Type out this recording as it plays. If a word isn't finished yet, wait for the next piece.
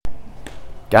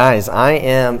Guys, I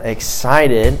am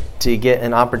excited to get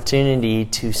an opportunity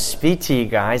to speak to you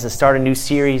guys and start a new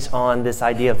series on this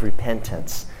idea of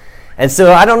repentance. And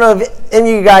so I don't know if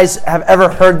any of you guys have ever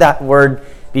heard that word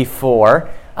before.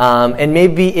 And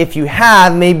maybe if you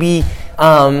have, maybe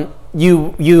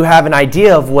you have an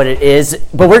idea of what it is.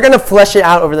 But we're going to flesh it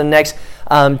out over the next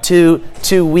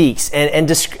two weeks.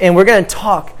 And we're going to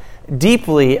talk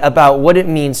deeply about what it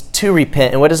means to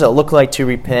repent and what does it look like to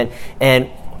repent, and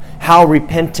how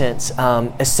repentance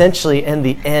essentially in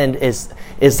the end is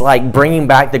like bringing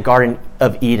back the Garden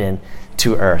of Eden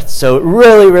to earth. So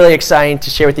really, really exciting to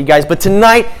share with you guys. But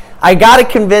tonight, I got to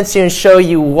convince you and show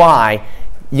you why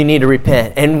you need to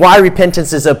repent and why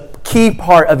repentance is a key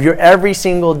part of your every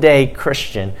single day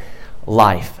Christian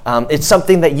life. It's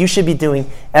something that you should be doing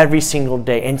every single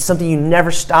day and something you never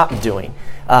stop doing.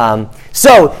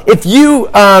 So if you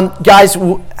guys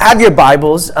have your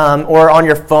Bibles or on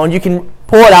your phone, you can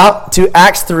pull it out to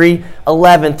Acts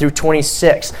 3:11 through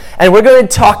 26. And we're going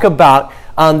to talk about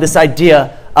this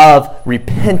idea of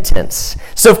repentance.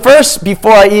 So first,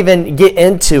 before I even get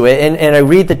into it and I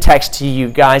read the text to you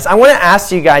guys, I want to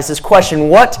ask you guys this question: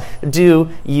 what do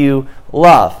you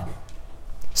love?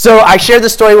 So I shared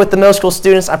this story with the middle school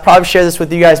students. I probably shared this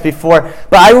with you guys before,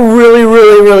 but I really,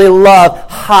 really, really love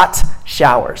hot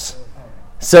showers.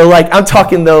 So like, I'm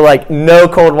talking though like no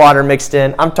cold water mixed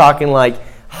in. I'm talking like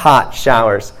hot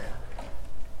showers.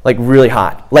 Like really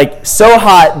hot. Like so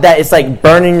hot that it's like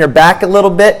burning your back a little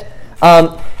bit.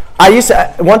 One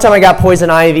time I got poison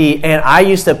ivy, and I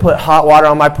used to put hot water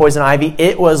on my poison ivy.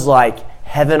 It was like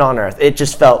heaven on earth. It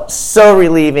just felt so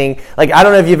relieving. Like, I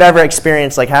don't know if you've ever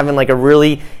experienced like having like a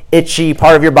really itchy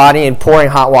part of your body and pouring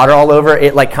hot water all over.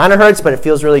 It like kind of hurts, but it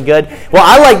feels really good.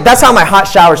 Well, that's how my hot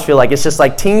showers feel like. It's just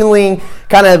like tingling,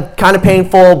 kind of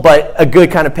painful, but a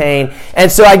good kind of pain. And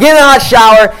so I get in a hot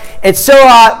shower. It's so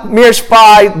hot, mirrors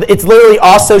fog. It's literally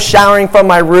also showering from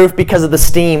my roof because of the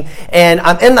steam. And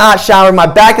I'm in the hot shower. My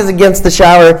back is against the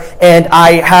shower, and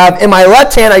I have in my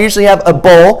left hand, I usually have a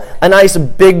bowl, a nice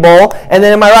big bowl, and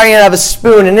then in my right hand I have a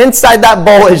spoon. And inside that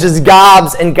bowl is just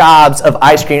gobs and gobs of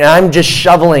ice cream, and I'm just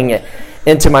shoveling it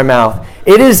into my mouth.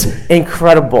 It is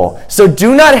incredible. So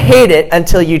do not hate it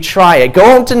until you try it. Go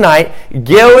home tonight,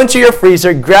 go into your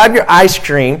freezer, grab your ice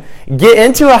cream, get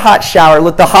into a hot shower,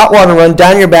 let the hot water run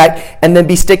down your back, and then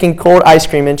be sticking cold ice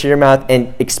cream into your mouth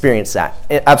and experience that.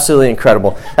 Absolutely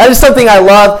incredible. That is something I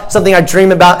love, something I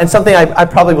dream about, and something I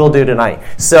probably will do tonight.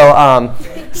 So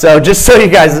just so you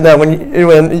guys know, when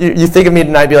you think of me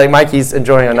tonight, be like, Mikey's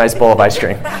enjoying a nice bowl of ice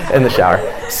cream in the shower.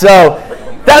 So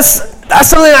that's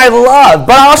something I love.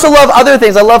 But I also love other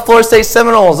things. I love Florida State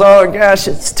Seminoles. Oh, gosh,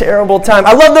 it's a terrible time.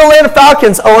 I love the Atlanta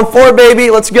Falcons. 0-4, baby.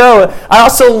 Let's go. I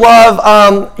also love,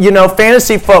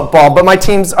 fantasy football, but my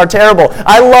teams are terrible.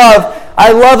 I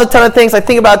love a ton of things. I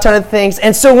think about a ton of things.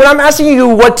 And so when I'm asking you,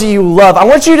 what do you love? I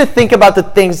want you to think about the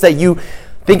things that you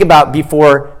think about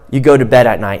before you go to bed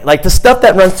at night. Like the stuff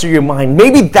that runs through your mind.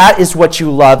 Maybe that is what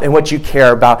you love and what you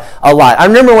care about a lot. I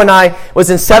remember when I was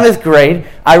in 7th grade,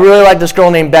 I really liked this girl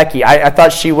named Becky. I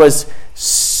thought she was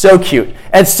so cute.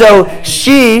 And so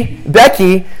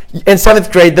Becky, in 7th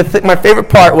grade, my favorite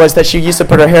part was that she used to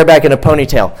put her hair back in a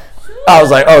ponytail. I was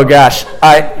like, oh gosh,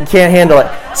 I can't handle it.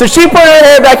 So she put her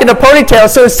hair back in a ponytail.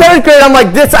 So in 7th grade, I'm like,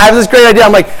 I have this great idea.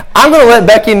 I'm like, I'm going to let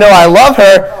Becky know I love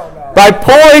her by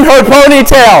pulling her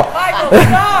ponytail.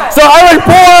 So I would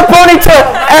pull her ponytail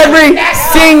every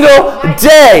single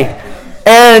day.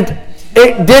 And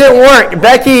it didn't work.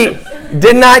 Becky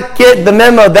did not get the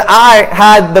memo that I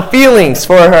had the feelings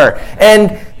for her.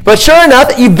 But sure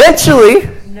enough, eventually,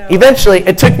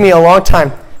 it took me a long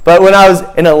time. But when I was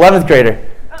an 11th grader,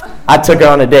 I took her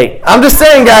on a date. I'm just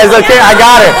saying, guys, okay, I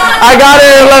got her. I got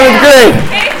her in 11th grade.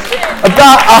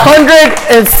 About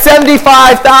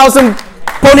 175,000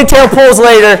 ponytail pulls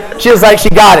later, she was like, she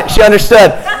got it. She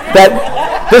understood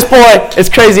that this boy is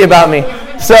crazy about me.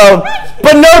 So,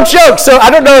 but no joke. So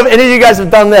I don't know if any of you guys have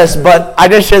done this, but I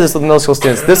did share this with middle school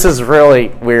students. This is really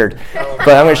weird,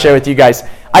 but I'm going to share with you guys.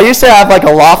 I used to have like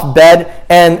a loft bed,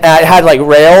 and I had like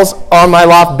rails on my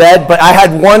loft bed, but I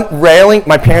had one railing.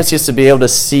 My parents used to be able to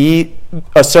see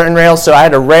a certain rail, so I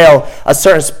had to rail a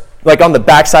certain like on the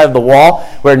back side of the wall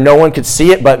where no one could see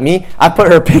it but me. I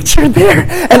put her picture there,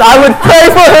 and I would pray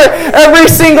for her every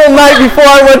single night before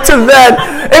I went to bed.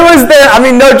 It was there, I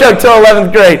mean, no joke, till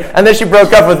 11th grade. And then she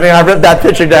broke up with me, and I ripped that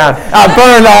picture down. I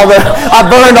burned all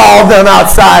of them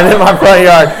outside in my front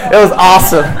yard. It was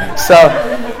awesome. So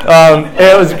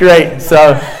it was great.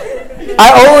 So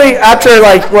I only, after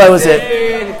like, what was it,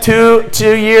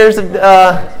 two years of,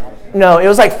 no, it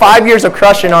was like 5 years of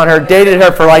crushing on her, dated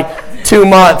her for like 2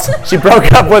 months. She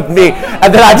broke up with me,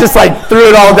 and then I just like threw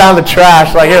it all down the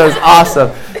trash. Like, it was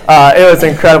awesome. It was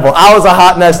incredible. I was a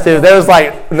hot mess too. There was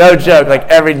like, no joke, like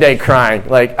every day crying.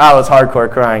 Like, I was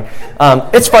hardcore crying.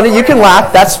 It's funny. You can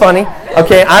laugh. That's funny.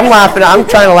 Okay, I'm laughing. I'm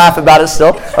trying to laugh about it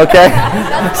still. Okay,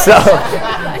 so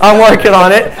I'm working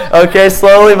on it. Okay,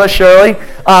 slowly but surely.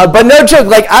 But no joke,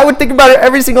 like I would think about her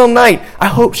every single night. I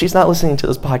hope she's not listening to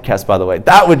this podcast, by the way.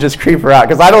 That would just creep her out,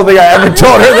 because I don't think I ever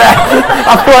told her that.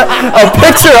 I put a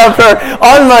picture of her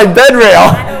on my bed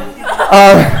rail.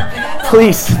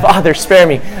 Please, Father, spare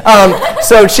me.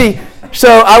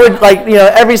 So I would, like,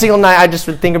 every single night I just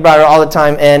would think about her all the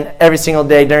time, and every single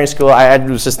day during school I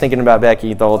was just thinking about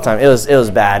Becky the whole time. It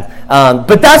was bad.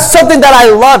 But that's something that I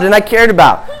loved and I cared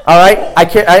about. All right,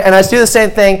 and I do the same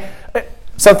thing.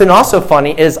 Something also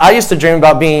funny is I used to dream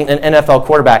about being an NFL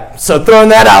quarterback. So throwing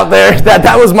that out there,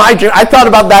 that was my dream. I thought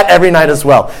about that every night as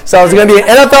well. So I was going to be an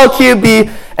NFL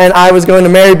QB, and I was going to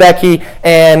marry Becky,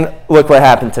 and look what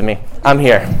happened to me. I'm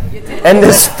here in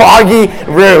this foggy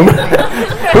room.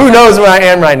 Who knows where I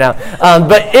am right now?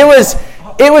 But it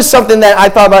was something that I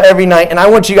thought about every night, and I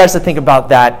want you guys to think about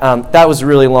that. That was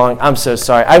really long. I'm so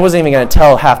sorry. I wasn't even going to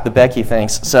tell half the Becky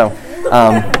things. So,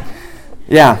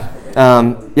 yeah.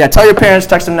 Tell your parents,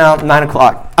 text them now, 9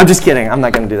 o'clock. I'm just kidding. I'm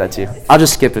not going to do that to you. I'll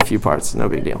just skip a few parts. No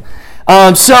big deal.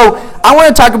 So I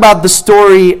want to talk about the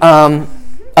story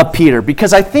of Peter,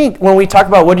 because I think when we talk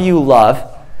about what do you love,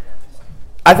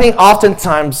 I think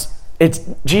oftentimes it's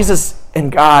Jesus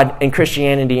and God and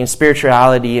Christianity and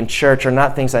spirituality and church are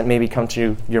not things that maybe come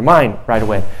to your mind right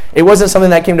away. It wasn't something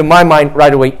that came to my mind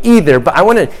right away either, but I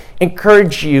want to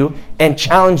encourage you and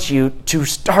challenge you to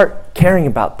start caring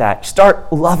about that.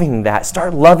 Start loving that.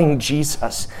 Start loving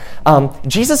Jesus.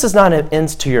 Jesus is not an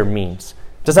ends to your means.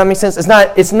 Does that make sense?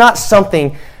 It's not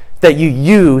something that you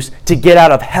use to get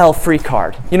out of hell free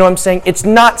card. You know what I'm saying? It's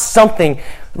not something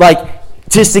like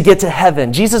just to get to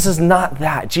heaven. Jesus is not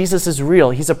that. Jesus is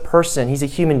real. He's a person. He's a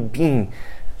human being.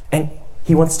 And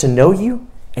he wants to know you,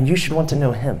 and you should want to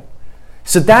know him.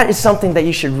 So that is something that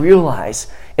you should realize,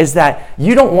 is that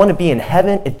you don't want to be in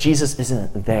heaven if Jesus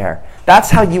isn't there.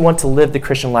 That's how you want to live the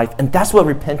Christian life, and that's what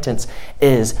repentance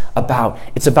is about.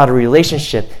 It's about a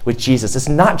relationship with Jesus. It's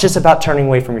not just about turning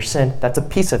away from your sin. That's a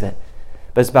piece of it.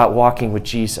 But it's about walking with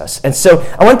Jesus. And so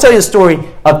I want to tell you the story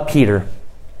of Peter.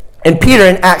 And Peter,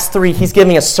 in Acts 3, he's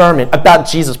giving a sermon about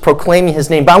Jesus, proclaiming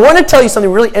his name. But I want to tell you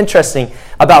something really interesting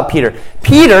about Peter.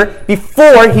 Peter,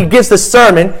 before he gives the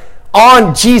sermon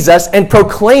on Jesus and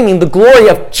proclaiming the glory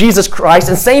of Jesus Christ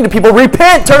and saying to people,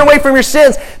 repent, turn away from your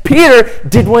sins, Peter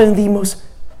did one of the most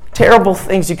terrible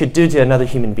things you could do to another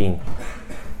human being.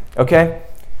 Okay?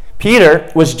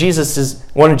 Peter was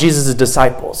one of Jesus'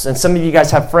 disciples. And some of you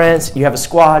guys have friends, you have a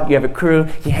squad, you have a crew,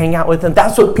 you hang out with them.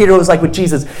 That's what Peter was like with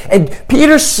Jesus. And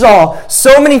Peter saw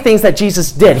so many things that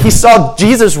Jesus did. He saw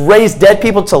Jesus raise dead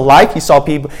people to life. He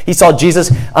saw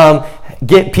Jesus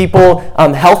get people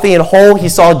healthy and whole. He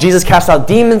saw Jesus cast out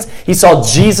demons. He saw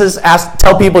Jesus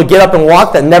tell people to get up and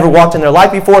walk that never walked in their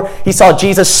life before. He saw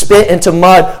Jesus spit into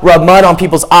mud, rub mud on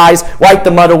people's eyes, wipe the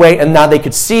mud away, and now they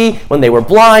could see when they were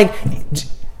blind.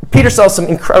 Peter saw some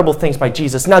incredible things by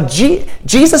Jesus. Now,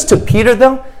 Jesus to Peter,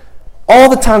 though, all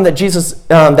the time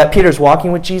that Peter's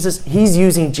walking with Jesus, he's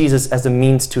using Jesus as a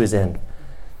means to his end.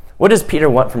 What does Peter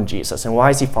want from Jesus, and why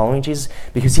is he following Jesus?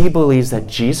 Because he believes that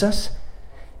Jesus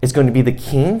is going to be the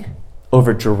king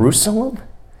over Jerusalem,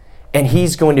 and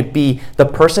he's going to be the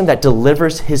person that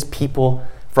delivers his people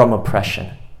from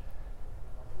oppression.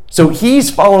 So he's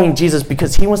following Jesus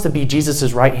because he wants to be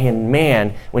Jesus' right-hand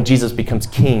man when Jesus becomes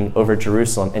king over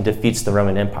Jerusalem and defeats the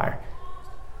Roman Empire.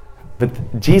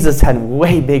 But Jesus had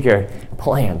way bigger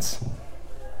plans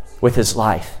with his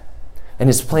life. And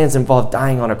his plans involved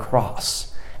dying on a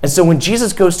cross. And so when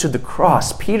Jesus goes to the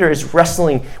cross, Peter is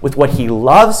wrestling with what he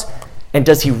loves, and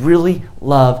does he really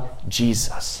love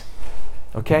Jesus?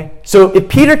 Okay? So if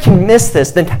Peter can miss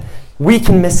this, then we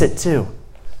can miss it too.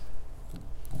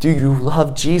 Do you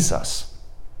love Jesus?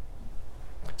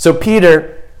 So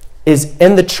Peter is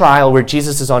in the trial where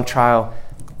Jesus is on trial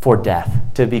for death,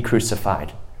 to be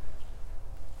crucified.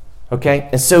 Okay?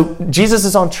 And so Jesus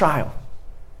is on trial.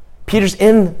 Peter's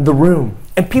in the room.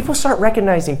 And people start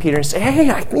recognizing Peter and say,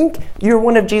 hey, I think you're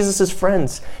one of Jesus'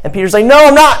 friends. And Peter's like, no,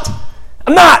 I'm not.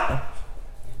 I'm not.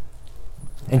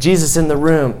 And Jesus in the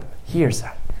room hears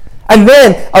that. And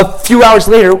then a few hours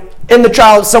later, in the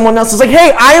trial, someone else is like,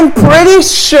 hey, I am pretty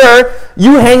sure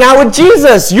you hang out with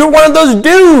Jesus. You're one of those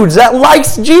dudes that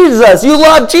likes Jesus. You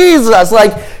love Jesus.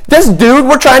 Like, this dude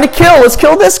we're trying to kill. Let's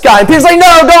kill this guy. And Peter's like,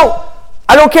 no, don't.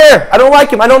 I don't care. I don't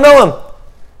like him. I don't know him.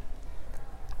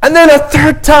 And then a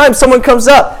third time, someone comes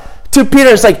up to Peter,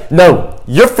 it's like, no,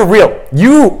 you're for real.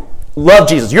 You love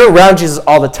Jesus. You're around Jesus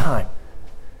all the time.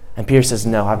 And Peter says,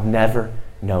 no, I've never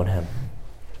known him.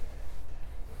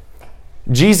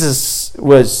 Jesus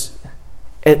was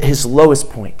at his lowest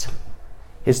point,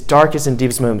 his darkest and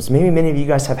deepest moments. Maybe many of you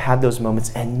guys have had those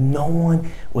moments, and no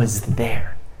one was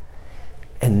there.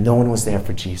 And no one was there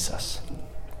for Jesus.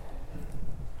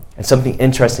 And something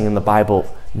interesting in the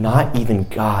Bible, not even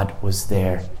God was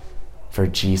there for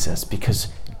Jesus, because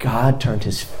God turned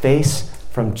his face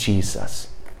from Jesus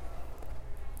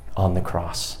on the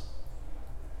cross.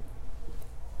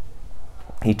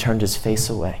 He turned his face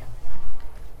away.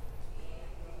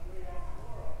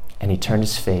 And he turned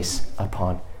his face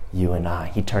upon you and I.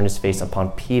 He turned his face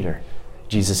upon Peter,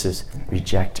 Jesus'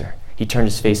 rejecter. He turned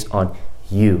his face on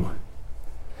you.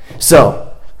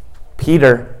 So,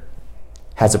 Peter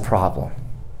has a problem.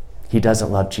 He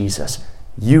doesn't love Jesus.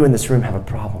 You in this room have a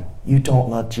problem. You don't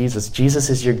love Jesus. Jesus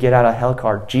is your get out of hell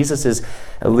card. Jesus is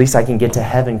at least I can get to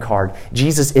heaven card.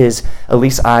 Jesus is at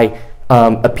least I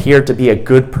appear to be a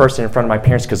good person in front of my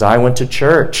parents because I went to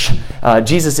church.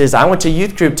 Jesus is I went to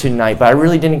youth group tonight, but I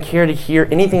really didn't care to hear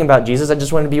anything about Jesus. I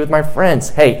just wanted to be with my friends.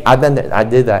 Hey, I've been there. I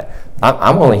did that.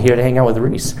 I'm only here to hang out with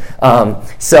Reese. I'm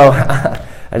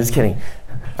just kidding.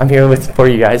 I'm here for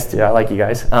you guys too. I like you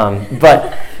guys.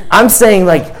 But I'm saying,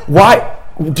 like, why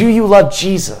do you love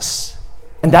Jesus?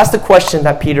 And that's the question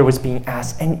that Peter was being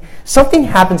asked. And something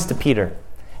happens to Peter.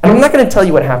 And I'm not going to tell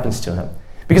you what happens to him,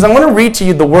 because I'm going to read to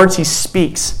you the words he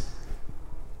speaks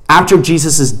after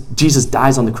Jesus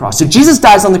dies on the cross. So Jesus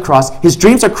dies on the cross. His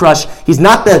dreams are crushed. He's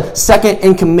not the second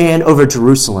in command over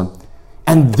Jerusalem.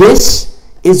 And this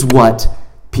is what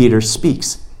Peter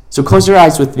speaks. So close your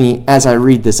eyes with me as I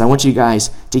read this. I want you guys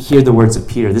to hear the words of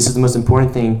Peter. This is the most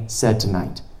important thing said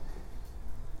tonight.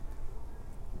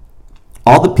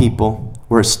 All the people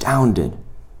were astounded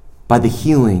by the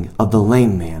healing of the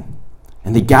lame man,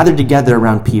 and they gathered together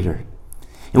around Peter.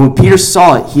 And when Peter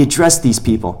saw it, he addressed these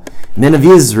people. Men of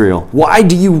Israel, why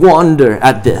do you wonder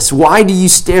at this? Why do you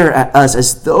stare at us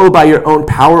as though by your own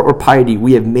power or piety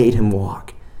we have made him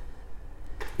walk?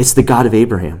 It's the God of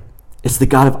Abraham. It's the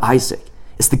God of Isaac.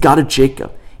 It's the God of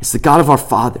Jacob. It's the God of our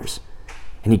fathers.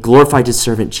 And he glorified his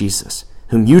servant Jesus,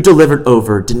 whom you delivered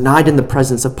over, denied in the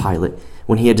presence of Pilate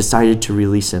when he had decided to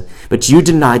release him. But you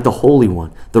denied the Holy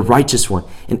One, the righteous one,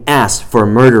 and asked for a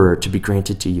murderer to be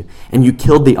granted to you. And you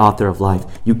killed the author of life.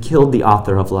 You killed the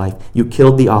author of life. You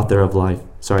killed the author of life.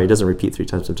 Sorry, it doesn't repeat 3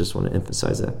 times. I just want to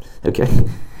emphasize that. Okay?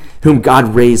 Whom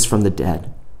God raised from the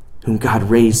dead. Whom God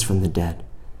raised from the dead.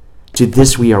 To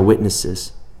this we are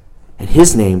witnesses. And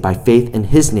his name, by faith in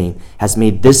his name, has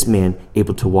made this man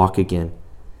able to walk again.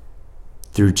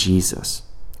 Through Jesus,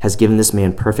 has given this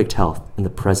man perfect health in the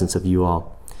presence of you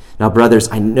all. Now, brothers,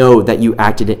 I know that you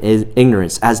acted in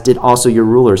ignorance, as did also your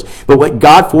rulers. But what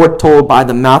God foretold by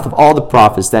the mouth of all the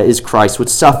prophets, that is Christ, would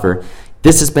suffer,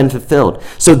 this has been fulfilled.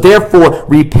 So therefore,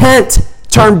 repent,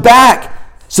 turn back,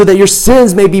 so that your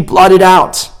sins may be blotted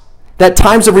out, that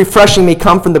times of refreshing may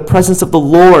come from the presence of the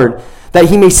Lord, that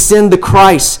he may send the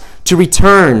Christ to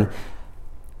return,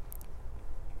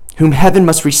 whom heaven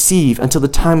must receive until the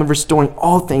time of restoring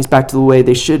all things back to the way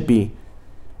they should be.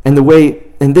 And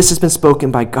this has been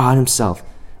spoken by God himself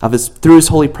through his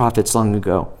holy prophets long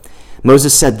ago.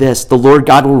 Moses said this, the Lord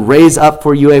God will raise up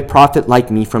for you a prophet like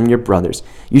me from your brothers.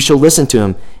 You shall listen to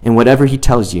him in whatever he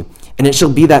tells you. And it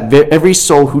shall be that every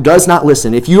soul who does not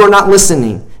listen, if you are not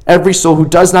listening, every soul who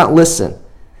does not listen,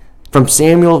 from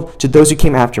Samuel to those who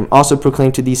came after him, also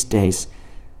proclaimed to these days,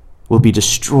 will be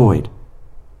destroyed.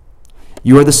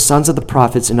 You are the sons of the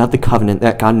prophets and of the covenant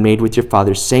that God made with your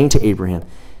fathers, saying to Abraham,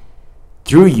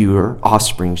 through your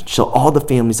offspring shall all the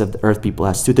families of the earth be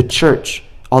blessed. Through the church,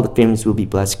 all the families will be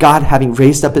blessed. God, having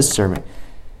raised up his servant,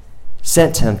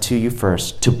 sent him to you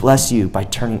first to bless you by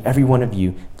turning every one of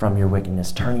you from your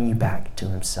wickedness, turning you back to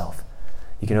himself.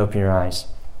 You can open your eyes.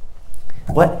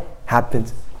 What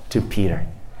happened to Peter?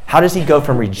 How does he go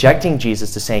from rejecting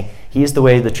Jesus to saying, he is the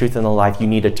way, the truth, and the life? You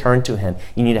need to turn to him.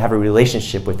 You need to have a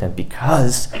relationship with him,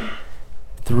 because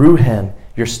through him,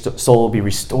 your soul will be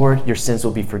restored, your sins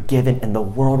will be forgiven, and the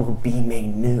world will be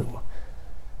made new.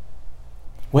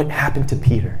 What happened to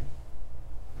Peter?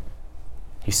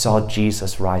 He saw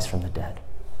Jesus rise from the dead,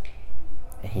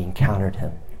 and he encountered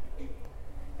him.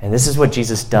 And this is what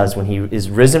Jesus does when he is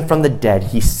risen from the dead.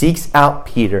 He seeks out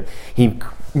Peter. He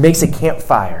makes a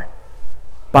campfire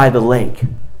by the lake.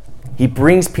 He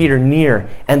brings Peter near,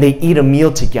 and they eat a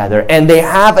meal together, and they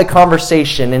have a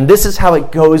conversation, and this is how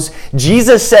it goes.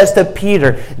 Jesus says to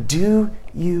Peter, do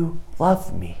you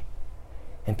love me?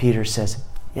 And Peter says,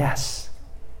 yes.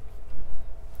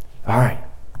 All right.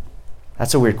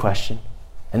 That's a weird question.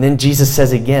 And then Jesus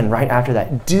says again, right after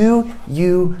that, do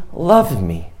you love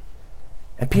me?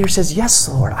 And Peter says, yes,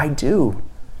 Lord, I do.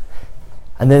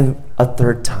 And then a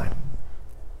third time.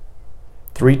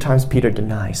 3 times Peter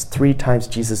denies. 3 times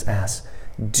Jesus asks,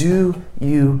 do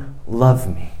you love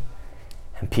me?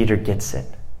 And Peter gets it.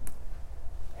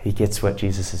 He gets what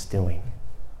Jesus is doing.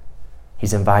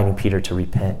 He's inviting Peter to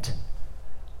repent,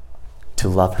 to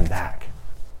love him back,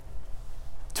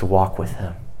 to walk with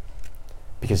him.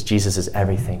 Because Jesus is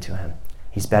everything to him.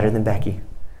 He's better than Becky.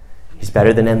 He's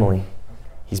better than Emily.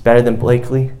 He's better than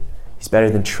Blakely. He's better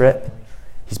than Tripp.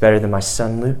 He's better than my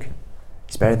son Luke.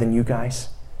 He's better than you guys.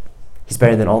 He's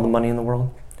better than all the money in the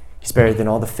world. He's better than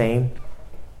all the fame,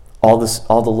 all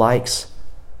the likes.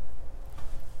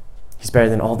 He's better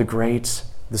than all the grades,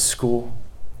 the school.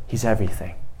 He's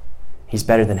everything. He's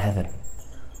better than heaven.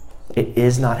 It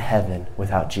is not heaven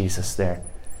without Jesus there.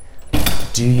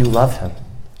 Do you love him?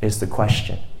 Is the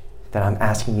question that I'm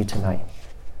asking you tonight.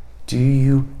 Do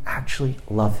you actually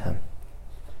love him?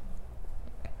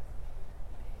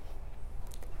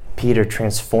 Peter,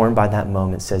 transformed by that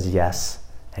moment, says yes.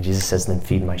 And Jesus says, then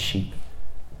feed my sheep.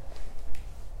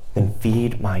 Then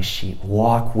feed my sheep.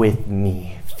 Walk with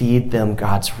me. Feed them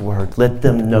God's word. Let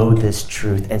them know this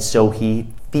truth. And so he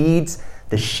feeds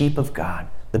the sheep of God,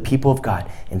 the people of God,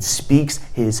 and speaks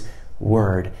his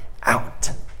word out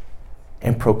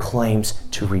and proclaims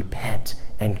to repent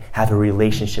and have a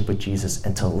relationship with Jesus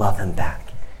and to love him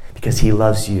back. Because he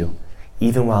loves you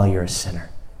even while you're a sinner.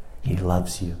 He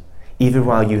loves you. Even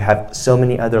while you have so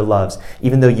many other loves,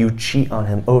 even though you cheat on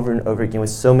him over and over again with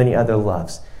so many other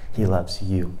loves, he loves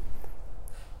you.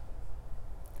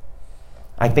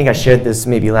 I think I shared this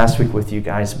maybe last week with you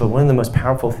guys, but one of the most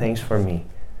powerful things for me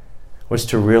was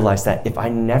to realize that if I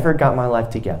never got my life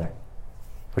together,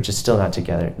 which is still not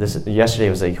together. Yesterday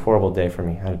was a horrible day for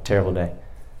me. I had a terrible day.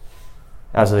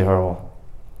 Absolutely horrible.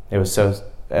 It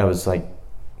was like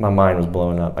my mind was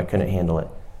blowing up. I couldn't handle it.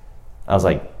 I was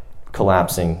like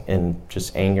collapsing in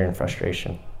just anger and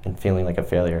frustration and feeling like a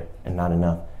failure and not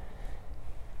enough.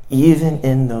 Even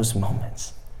in those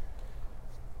moments,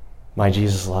 my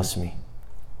Jesus loves me.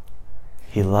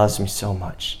 He loves me so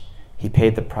much. He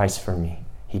paid the price for me.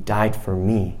 He died for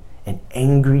me. An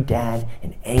angry dad,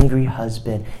 an angry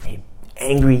husband, an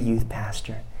angry youth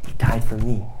pastor. He died for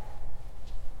me.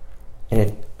 And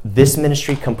if this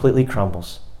ministry completely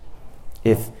crumbles,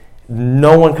 if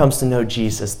no one comes to know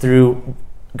Jesus through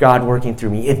God working through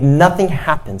me, if nothing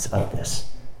happens of this,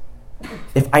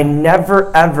 if I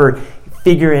never ever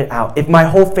figure it out, if my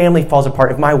whole family falls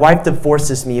apart, if my wife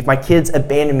divorces me, if my kids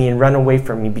abandon me and run away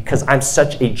from me because I'm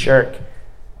such a jerk,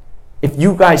 if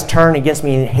you guys turn against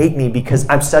me and hate me because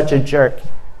I'm such a jerk,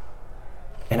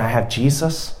 and I have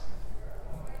Jesus,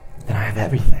 then I have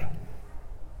everything.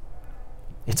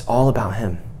 It's all about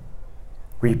him.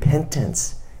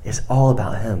 Repentance is all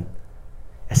about him.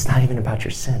 It's not even about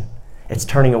your sin. It's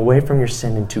turning away from your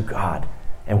sin into God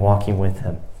and walking with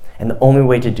him. And the only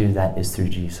way to do that is through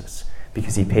Jesus,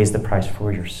 because he pays the price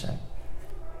for your sin.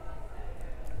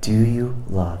 Do you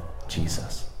love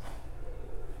Jesus?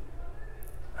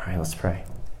 All right, let's pray.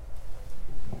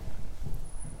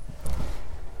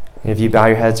 If you bow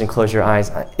your heads and close your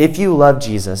eyes, if you love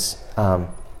Jesus, and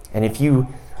if you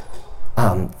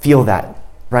feel that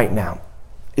right now,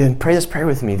 and pray this prayer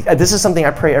with me. This is something I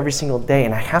pray every single day,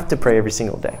 and I have to pray every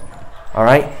single day. All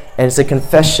right? And it's a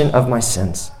confession of my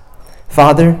sins.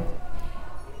 Father,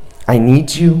 I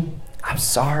need you. I'm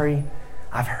sorry.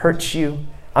 I've hurt you.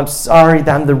 I'm sorry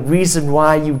that I'm the reason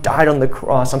why you died on the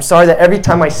cross. I'm sorry that every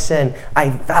time I sin, I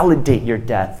validate your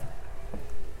death.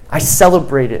 I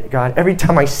celebrate it, God. Every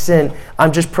time I sin,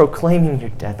 I'm just proclaiming your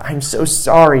death. I'm so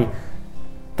sorry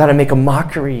that I make a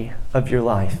mockery of your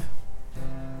life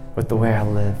with the way I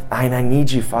live. And I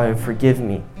need you, Father, forgive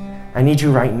me. I need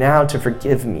you right now to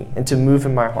forgive me and to move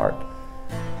in my heart.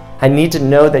 I need to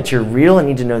know that you're real. I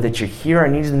need to know that you're here. I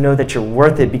need to know that you're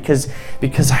worth it because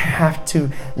I have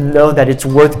to know that it's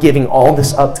worth giving all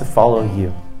this up to follow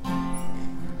you.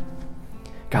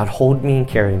 God, hold me and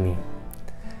carry me.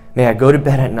 May I go to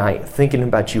bed at night thinking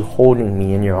about you holding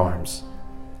me in your arms.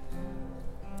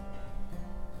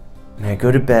 May I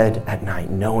go to bed at night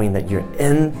knowing that you're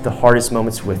in the hardest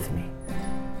moments with me.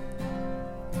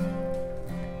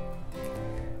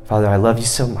 Father, I love you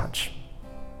so much.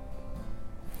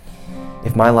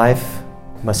 If my life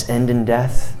must end in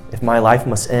death, if my life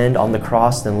must end on the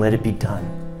cross, then let it be done.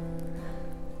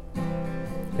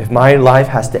 If my life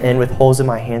has to end with holes in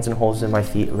my hands and holes in my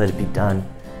feet, let it be done.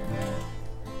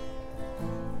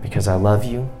 Because I love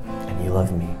you and you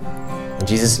love me. In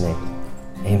Jesus' name,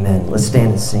 amen. Let's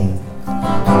stand and sing.